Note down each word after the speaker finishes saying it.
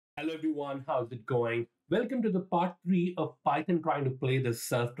Hello everyone, how's it going? Welcome to the part 3 of Python trying to play this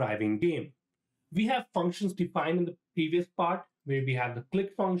self-driving game. We have functions defined in the previous part where we have the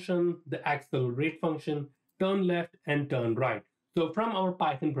click function, the accelerate function, turn left and turn right. So from our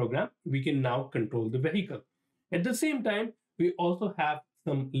Python program, we can now control the vehicle. At the same time, we also have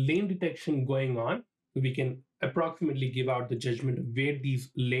some lane detection going on. We can approximately give out the judgment of where these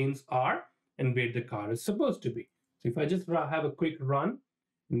lanes are and where the car is supposed to be. So if I just have a quick run,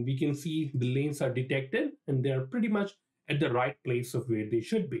 and we can see the lanes are detected and they're pretty much at the right place of where they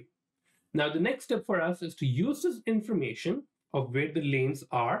should be. Now, the next step for us is to use this information of where the lanes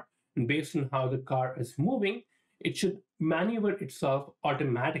are, and based on how the car is moving, it should maneuver itself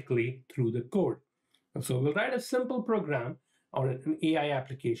automatically through the code. So we'll write a simple program or an AI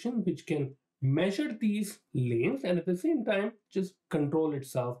application which can measure these lanes and at the same time just control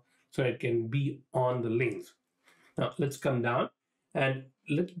itself so it can be on the lanes. Now let's come down and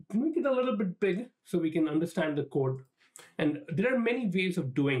let's make it a little bit big so we can understand the code. And there are many ways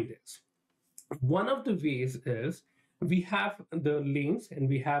of doing this. One of the ways is we have the lanes and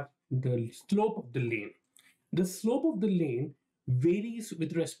we have the slope of the lane. The slope of the lane varies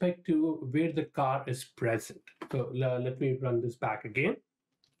with respect to where the car is present. So let me run this back again.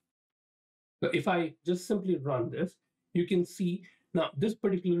 So if I just simply run this, you can see now this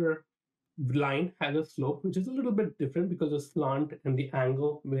particular line has a slope which is a little bit different because the slant and the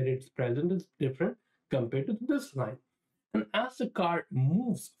angle where it's present is different compared to this line. And as the car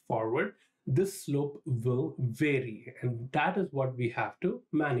moves forward, this slope will vary, and that is what we have to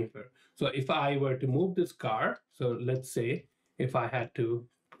maneuver. So if I were to move this car, so let's say if I had to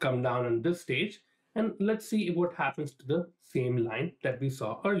come down on this stage, and let's see what happens to the same line that we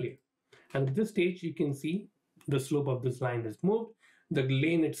saw earlier. And at this stage, you can see the slope of this line has moved. The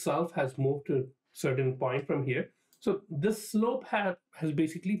lane itself has moved to a certain point from here. So this slope has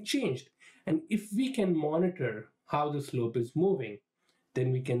basically changed. And if we can monitor how the slope is moving,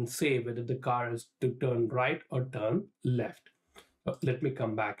 then we can say whether the car is to turn right or turn left. So let me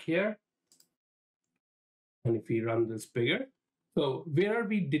come back here. And if we run this bigger, so where are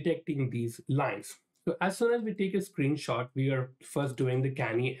we detecting these lines? So as soon as we take a screenshot, we are first doing the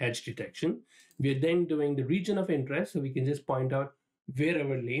Canny Edge Detection. We are then doing the region of interest, so we can just point out where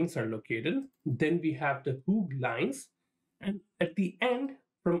our lanes are located. Then we have the Hough lines. And at the end,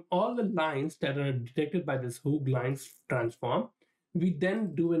 from all the lines that are detected by this Hough lines transform, we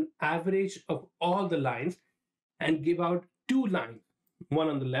then do an average of all the lines and give out two lines, one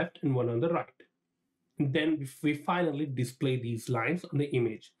on the left and one on the right. And then we finally display these lines on the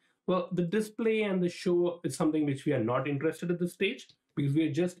image. Well, the display and the show is something which we are not interested at this stage because we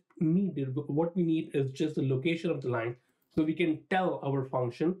are just needed. What we need is just the location of the line so we can tell our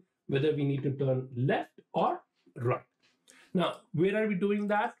function whether we need to turn left or right. Now, where are we doing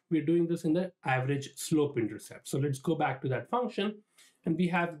that? We're doing this in the average slope intercept. So let's go back to that function and we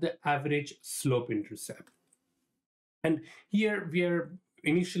have the average slope intercept. And here we are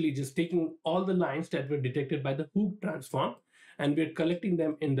initially just taking all the lines that were detected by the Hough transform and we're collecting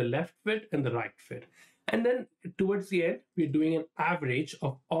them in the left fit and the right fit. And then towards the end, we're doing an average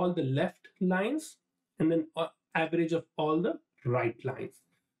of all the left lines and then average of all the right lines.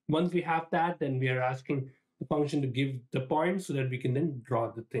 Once we have that, then we are asking the function to give the points so that we can then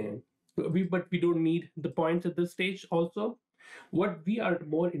draw the thing. But we don't need the points at this stage also. What we are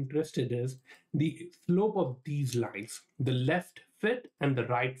more interested is the slope of these lines, the left fit and the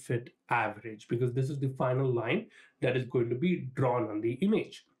right fit average, because this is the final line that is going to be drawn on the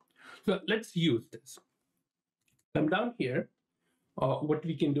image. So let's use this. Come down here. What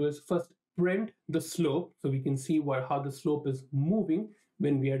we can do is first print the slope so we can see how the slope is moving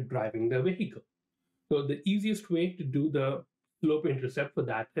when we are driving the vehicle. So the easiest way to do the slope intercept for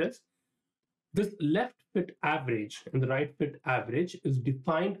that is this left fit average and the right fit average is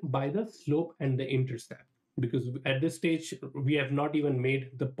defined by the slope and the intercept, because at this stage we have not even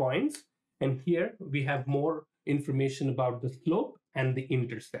made the points, and here we have more information about the slope and the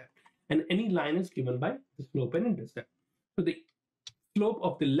intercept, and any line is given by the slope and intercept. So the slope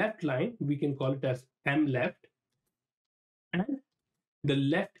of the left line, we can call it as m left, and the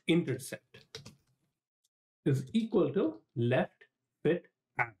left intercept is equal to left fit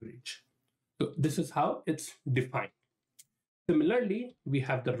average. So this is how it's defined. Similarly, we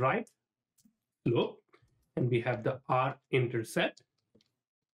have the right slope and we have the R intercept.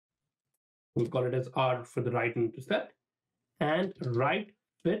 We'll call it as R for the right intercept and right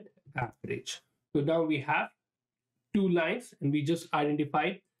fit average. So now we have two lines and we just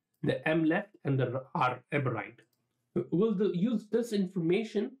identified the M left and the R right. We'll use this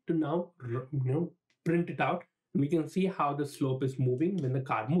information to now print it out we can see how the slope is moving when the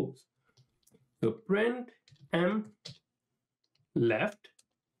car moves. So print m left,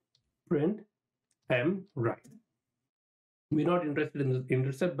 print m right. We're not interested in the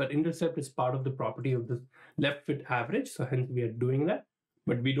intercept, but intercept is part of the property of this left fit average. So hence we are doing that,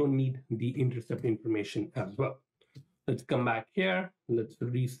 but we don't need the intercept information as well. Let's come back here. Let's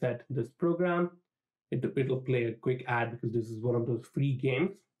reset this program. It'll play a quick ad because this is one of those free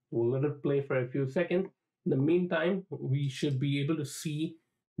games. We'll let it play for a few seconds. In the meantime, we should be able to see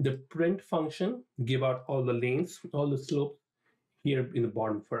the print function give out all the lanes, all the slopes here in the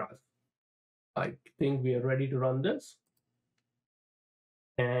bottom for us. I think we are ready to run this.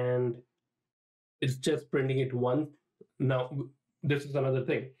 And it's just printing it once. Now, this is another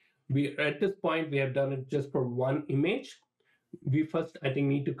thing. At this point, we have done it just for one image. We first, I think,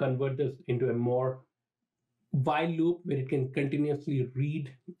 need to convert this into a more while loop where it can continuously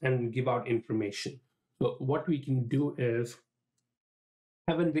read and give out information. So what we can do is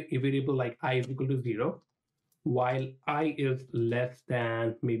have a variable like I is equal to 0, while I is less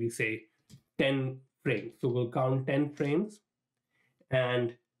than maybe say 10 frames. So we'll count 10 frames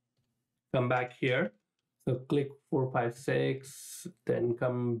and come back here. So click 4, 5, 6, then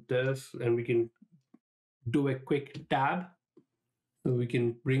come this, and we can do a quick tab. So we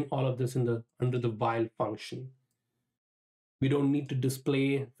can bring all of this under the while function. We don't need to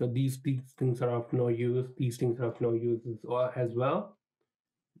display, so these things are of no use. These things are of no use as well.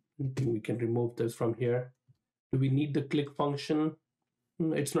 We can remove this from here. Do we need the click function?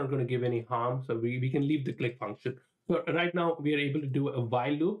 It's not going to give any harm, so we can leave the click function. So right now we are able to do a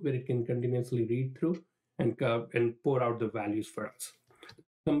while loop where it can continuously read through and pour out the values for us.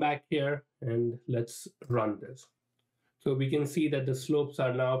 Come back here and let's run this. So we can see that the slopes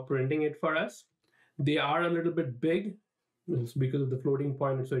are now printing it for us. They are a little bit big. It's because of the floating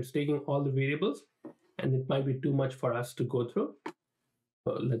point. So it's taking all the variables and it might be too much for us to go through.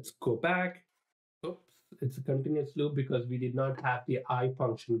 So let's go back. Oops, it's a continuous loop because we did not have the I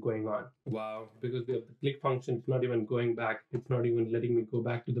function going on. Wow, because we have the click function, it's not even going back. It's not even letting me go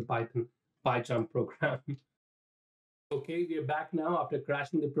back to the Python PyCharm program. Okay, we are back now after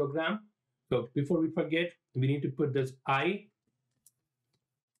crashing the program. So before we forget, we need to put this I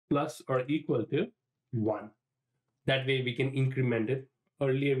plus or equal to 1. That way we can increment it.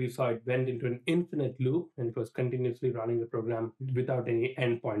 Earlier we saw it went into an infinite loop and it was continuously running the program without any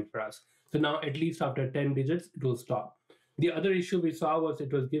endpoint for us. So now at least after 10 digits, it will stop. The other issue we saw was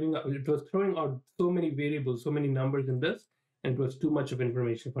it was throwing out so many variables, so many numbers in this, and it was too much of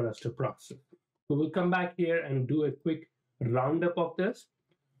information for us to process. So we'll come back here and do a quick roundup of this.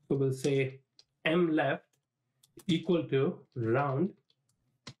 So we'll say m left equal to round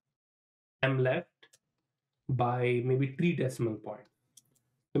m left by maybe 3 decimal points.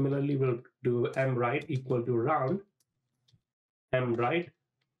 Similarly, we'll do m right equal to round m right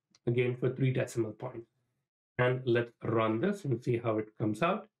again for 3 decimal points. And let's run this and see how it comes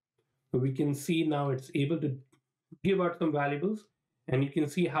out. So we can see now it's able to give out some variables, and you can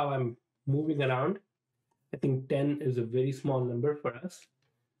see how I'm moving around. I think 10 is a very small number for us.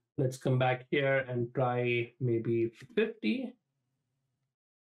 Let's come back here and try maybe 50.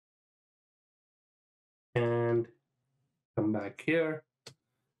 And come back here.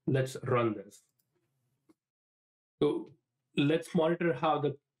 Let's run this. So let's monitor how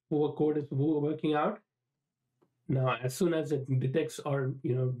the code is working out. Now, as soon as it detects or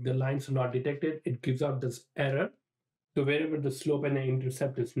the lines are not detected, it gives out this error. So wherever the slope and the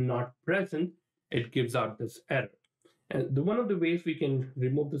intercept is not present, it gives out this error. And one of the ways we can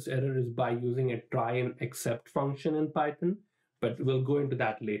remove this error is by using a try and except function in Python, but we'll go into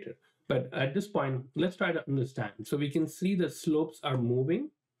that later. But at this point, let's try to understand. So we can see the slopes are moving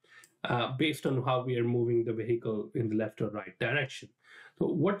based on how we are moving the vehicle in the left or right direction. So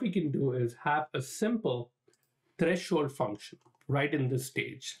what we can do is have a simple threshold function right in this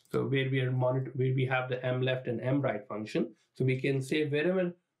stage. So where we have the m left and m right function. So we can say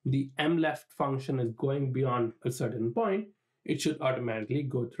wherever the m left function is going beyond a certain point, it should automatically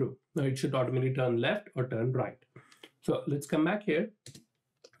go through. Now it should automatically turn left or turn right. So let's come back here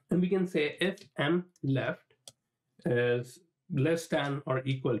and we can say if m left is less than or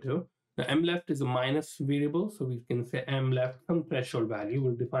equal to, the m left is a minus variable, so we can say m left some threshold value.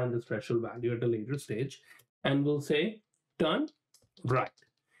 We'll define this threshold value at a later stage, and we'll say turn right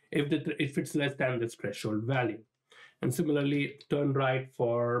if it's less than this threshold value. And similarly, turn right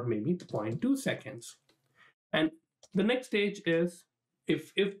for maybe 0.2 seconds. And the next stage is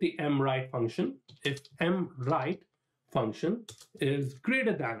if the m right function is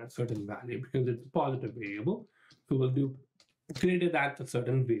greater than a certain value, because it's a positive variable. So we'll do greater than a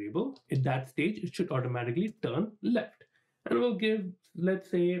certain variable. At that stage, it should automatically turn left. And we'll give, let's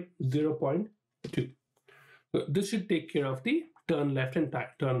say, 0.2. So this should take care of the turn left and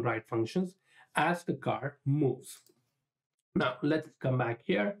turn right functions as the car moves. Now, let's come back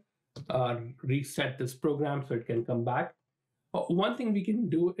here, reset this program so it can come back. One thing we can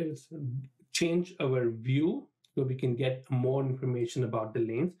do is change our view so we can get more information about the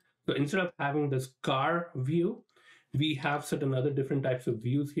lanes. So instead of having this car view, we have certain other different types of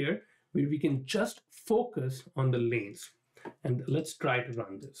views here where we can just focus on the lanes. And let's try to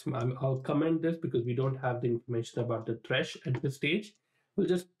run this. I'll comment this because we don't have the information about the thresh at this stage. We'll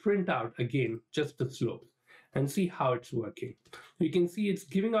just print out again just the slopes and see how it's working. You can see it's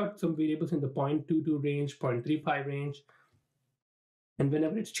giving out some variables in the 0.22 range, 0.35 range. And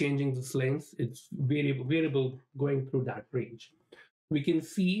whenever it's changing the lanes, it's variable going through that range. We can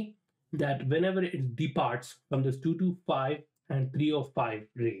see that whenever it departs from this 225 and 305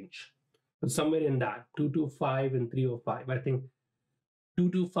 range, so somewhere in that 225 and 305, I think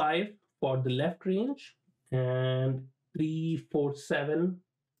 225 for the left range and 347,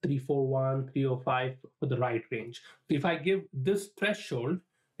 341, 305 for the right range. So if I give this threshold,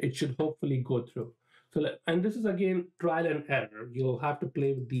 it should hopefully go through. So, and this is again trial and error. You'll have to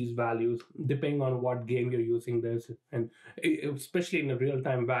play with these values depending on what game you're using this, and especially in a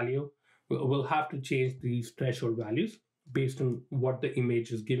real-time value, we'll have to change these threshold values based on what the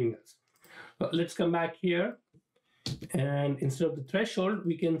image is giving us. Let's come back here, and instead of the threshold,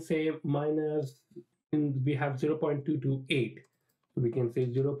 we can say minus, we have 0.228. So we can say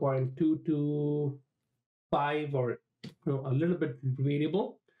 0.225 or a little bit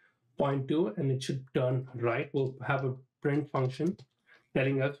variable. 0.2, and it should turn right. We'll have a print function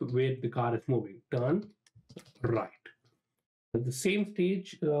telling us where the car is moving. Turn right. At the same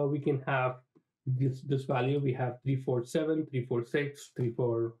stage, we can have this value. We have 347, 346,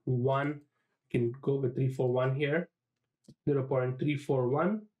 341. Can go with 341 here.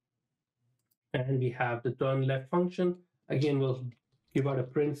 0.341, and we have the turn left function. Again, we'll give out a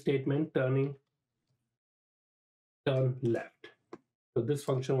print statement turn left. So this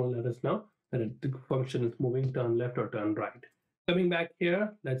function will let us know that the function is moving turn left or turn right. Coming back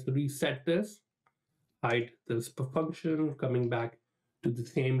here, let's reset this, hide this function, coming back to the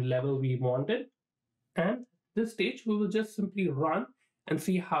same level we wanted. And this stage, we will just simply run and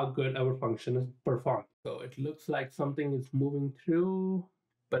see how good our function is performing. So it looks like something is moving through,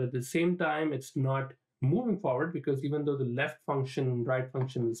 but at the same time, it's not moving forward because even though the left function, right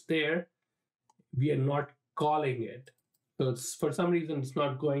function is there, we are not calling it. So it's, for some reason, it's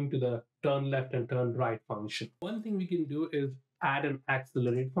not going to the turn left and turn right function. One thing we can do is add an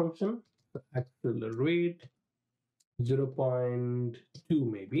accelerate function. So accelerate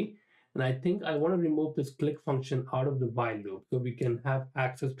 0.2 maybe. And I think I want to remove this click function out of the while loop so we can have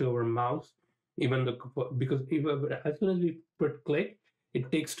access to our mouse, even though, because as soon as we put click,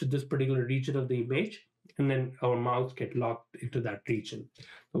 it takes to this particular region of the image, and then our mouse get locked into that region.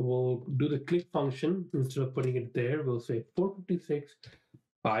 So we'll do the click function. Instead of putting it there, we'll say 456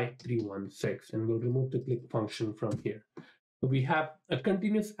 by 316, and we'll remove the click function from here. So we have a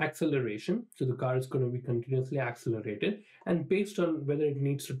continuous acceleration. So the car is going to be continuously accelerated, and based on whether it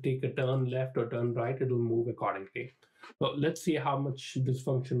needs to take a turn left or turn right, it will move accordingly. So let's see how much this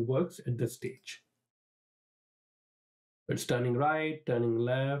function works at this stage. It's turning right, turning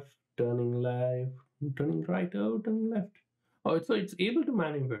left, turning left, turning right, oh, turning left. Oh, so it's able to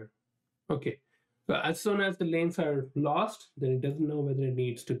maneuver. Okay. So as soon as the lanes are lost, then it doesn't know whether it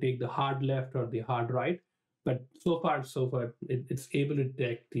needs to take the hard left or the hard right. But so far, it's able to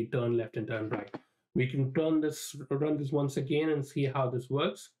detect the turn left and turn right. We can run this once again and see how this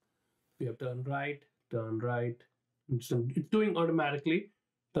works. We have turn right, turn right. It's doing automatically.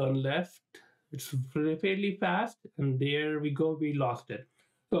 Turn left. It's fairly fast, and there we go. We lost it.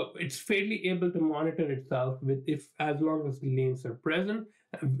 So it's fairly able to monitor itself with as long as the lanes are present.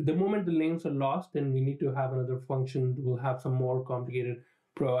 The moment the lanes are lost, then we need to have another function. We'll have some more complicated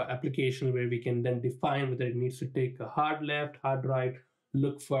application where we can then define whether it needs to take a hard left, hard right,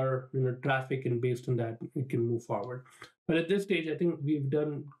 look for traffic, and based on that it can move forward. But at this stage, I think we've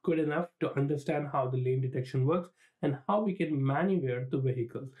done good enough to understand how the lane detection works and how we can maneuver the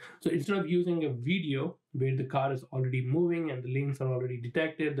vehicles. So instead of using a video where the car is already moving and the lanes are already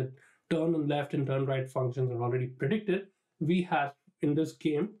detected, the turn and left and turn right functions are already predicted, we have in this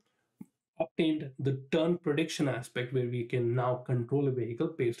game obtained the turn prediction aspect where we can now control a vehicle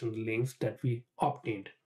based on the lanes that we obtained.